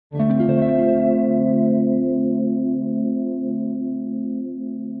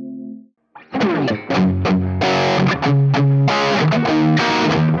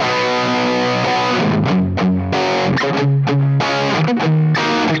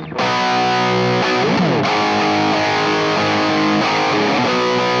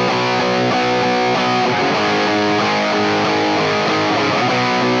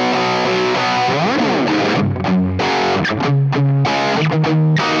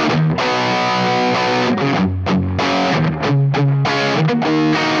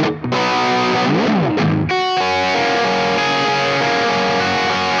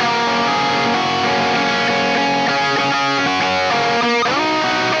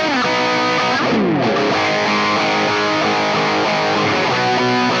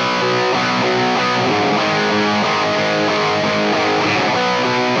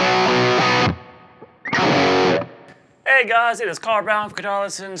guys? It is Carl Brown from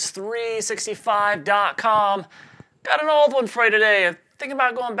GL365.com. Got an old one for you today. I'm thinking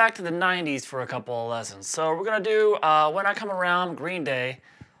about going back to the 90s for a couple of lessons. So we're going to do When I Come Around, Green Day.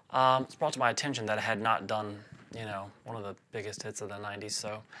 It's brought to my attention that I had not done, one of the biggest hits of the 90s.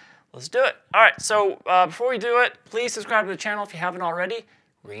 So let's do it. All right, so before we do it, please subscribe to the channel if you haven't already.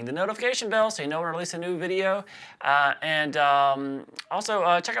 Ring the notification bell so you know when I release a new video. Also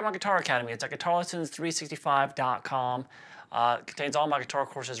check out my Guitar Academy. It's at guitarlessons365.com. It contains all my guitar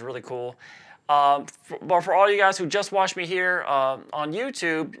courses, really cool. But for all you guys who just watch me here on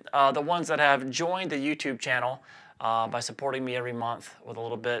YouTube, the ones that have joined the YouTube channel by supporting me every month with a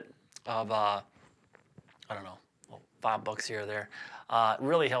little bit of, I don't know, $5 here or there, it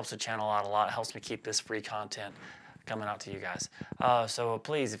really helps the channel out a lot. It helps me keep this free content coming out to you guys. So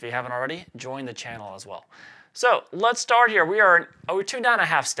please, if you haven't already, join the channel as well. So let's start here. We're tuned down a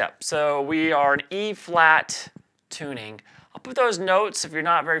half step. So we are an E flat tuning. I'll put those notes if you're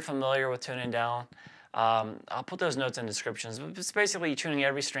not very familiar with tuning down. I'll put those notes in descriptions. It's basically tuning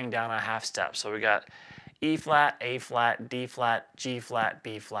every string down a half step. So we got E flat, A flat, D flat, G flat,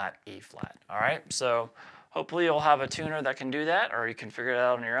 B flat, E flat. All right. So hopefully you'll have a tuner that can do that, or you can figure it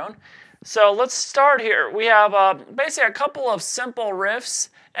out on your own. So let's start here. We have basically a couple of simple riffs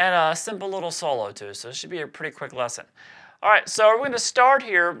and a simple little solo too. So it should be a pretty quick lesson. All right, so we're going to start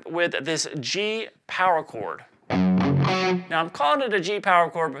here with this G power chord. Now I'm calling it a G power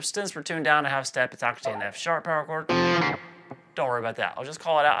chord, but since we're tuned down a half step, it's actually an F sharp power chord. Don't worry about that. I'll just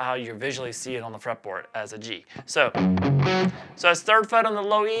call it out how you visually see it on the fretboard as a G. So it's 3rd fret on the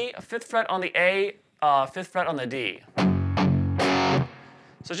low E, 5th fret on the A, 5th fret on the D.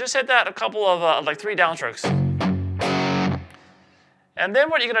 So just hit that a couple of, like 3 downstrokes. And then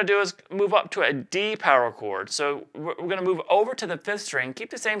what you're going to do is move up to a D power chord. So we're going to move over to the 5th string, keep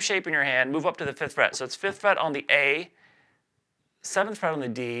the same shape in your hand, move up to the 5th fret. So it's 5th fret on the A, 7th fret on the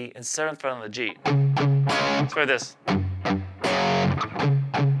D, and 7th fret on the G. Let's try this.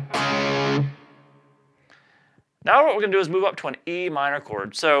 Now what we're going to do is move up to an E minor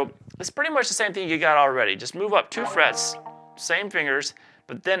chord. So it's pretty much the same thing you got already. Just move up 2 frets, same fingers,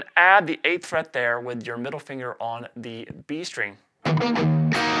 but then add the 8th fret there with your middle finger on the B string.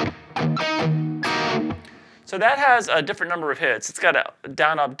 So that has a different number of hits. It's got a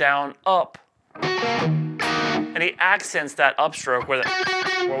down, up, and he accents that upstroke where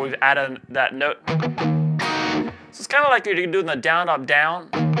we've added that note. So it's kind of like you're doing the down, up, down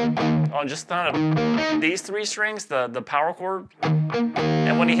on just kind of these 3 strings, the power chord.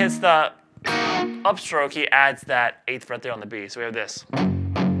 And when he hits the upstroke, he adds that 8th fret there on the B. So we have this.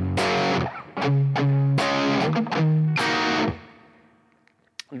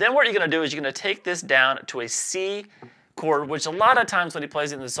 Then what you're going to do is you're going to take this down to a C chord, which a lot of times when he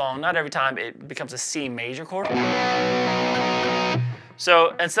plays it in the song, not every time, it becomes a C major chord.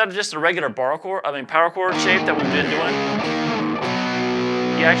 So instead of just a regular power chord shape that we've been doing,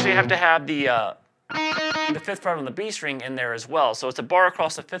 you actually have to have the 5th fret on the B string in there as well. So it's a bar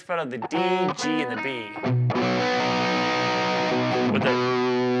across the 5th fret of the D, G, and the B. With the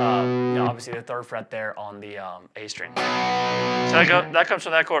obviously the 3rd fret there on the A string. So that comes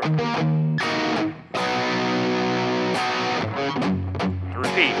from that chord.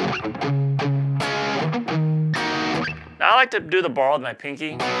 Repeat. Now I like to do the bar with my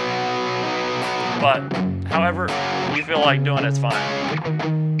pinky, but however you feel like doing it's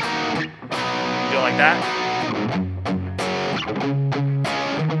fine. Do it like that.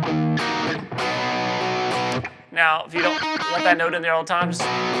 Now, if you don't want that note in there all the time, just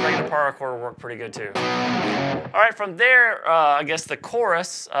regular power chord will work pretty good too. All right, from there, I guess the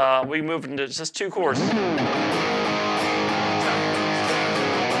chorus, we move into just 2 chords.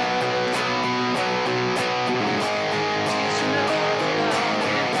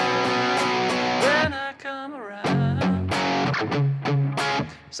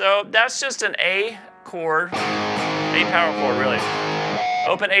 So that's just an A chord, A power chord really.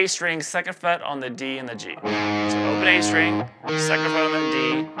 Open A string, 2nd fret on the D and the G. So open A string, 2nd fret on the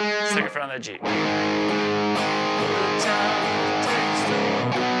D, 2nd fret on the G.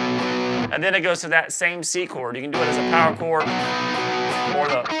 And then it goes to that same C chord. You can do it as a power chord or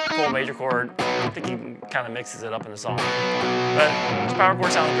the full major chord. I think he kind of mixes it up in the song. But this power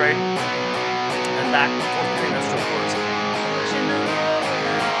chord sounds great. And back and forth between those 2 chords.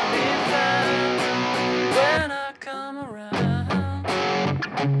 When I come around.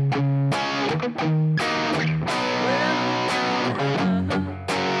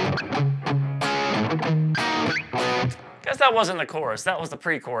 Guess that wasn't the chorus. That was the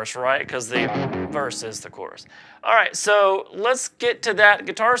pre-chorus, right? Because the verse is the chorus. All right, so let's get to that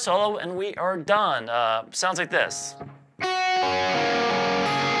guitar solo, and we are done. Sounds like this.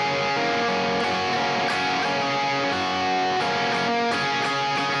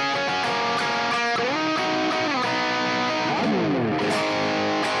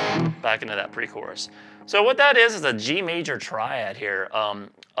 Back into that pre-chorus. So what that is a G major triad here,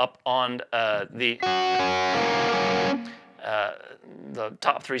 up on the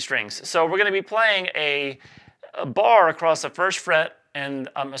top 3 strings. So we're going to be playing a bar across the 1st fret and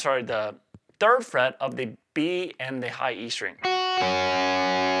the 3rd fret of the B and the high E string.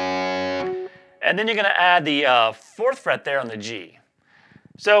 And then you're going to add the 4th fret there on the G.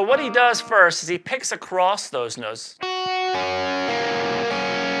 So what he does first is he picks across those notes.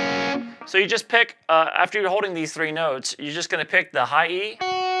 So you just pick, after you're holding these 3 notes, you're just going to pick the high E,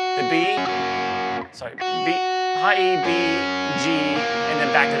 the B, high E, B, G, and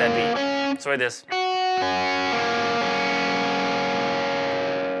then back to that B. So like this.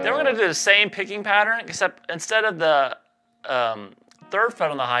 Then we're going to do the same picking pattern, except instead of the 3rd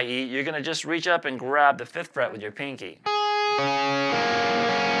fret on the high E, you're going to just reach up and grab the 5th fret with your pinky. So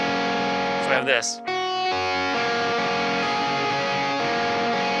we have this.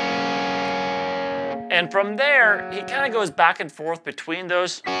 And from there, he kind of goes back and forth between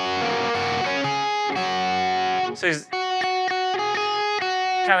those. So he's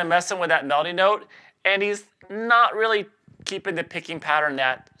kind of messing with that melody note, and he's not really keeping the picking pattern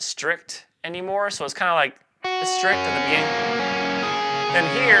that strict anymore. So it's kind of like it's strict at the beginning. Then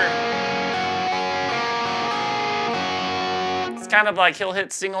here, it's kind of like he'll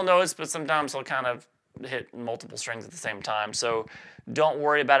hit single notes, but sometimes he'll kind of hit multiple strings at the same time. So don't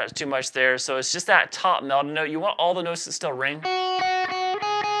worry about it too much there. So it's just that top melody note. You want all the notes to still ring.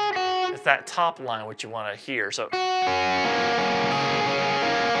 It's that top line what you want to hear. So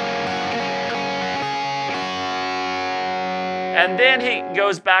and then he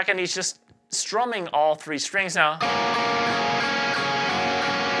goes back and he's just strumming all 3 strings now.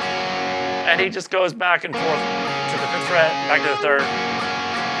 And he just goes back and forth to the 5th fret, back to the 3rd.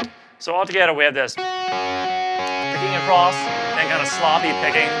 So all together we have this. Picking across, and kind of sloppy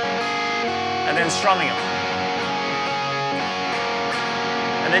picking, and then strumming them.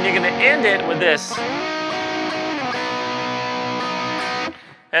 And then you're going to end it with this.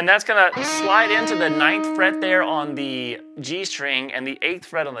 And that's going to slide into the 9th fret there on the G string and the 8th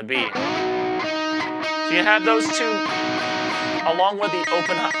fret on the B. So you have those 2 along with the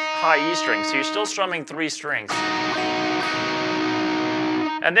open high E string. So you're still strumming 3 strings.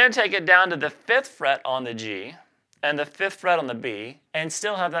 And then take it down to the 5th fret on the G and the 5th fret on the B, and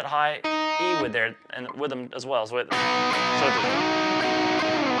still have that high E with there and with them as well. So the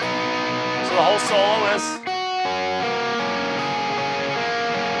whole solo is.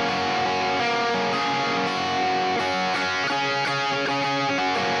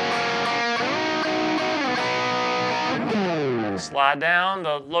 Slide down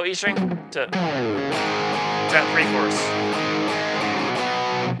the low E string to that pre-chorus.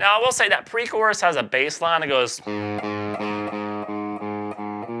 Now I will say that pre-chorus has a bass line that goes.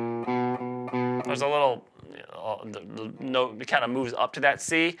 There's a little, the note kind of moves up to that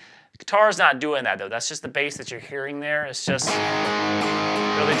C. Guitar's not doing that though. That's just the bass that you're hearing there. It's just,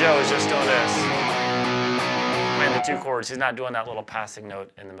 Billie Joe is just doing this. Playing the 2 chords. He's not doing that little passing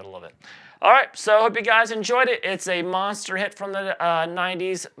note in the middle of it. All right, so I hope you guys enjoyed it. It's a monster hit from the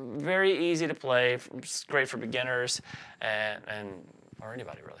 90s. Very easy to play. It's great for beginners or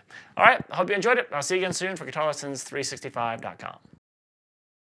anybody really. All right, I hope you enjoyed it. I'll see you again soon for GuitarLessons365.com.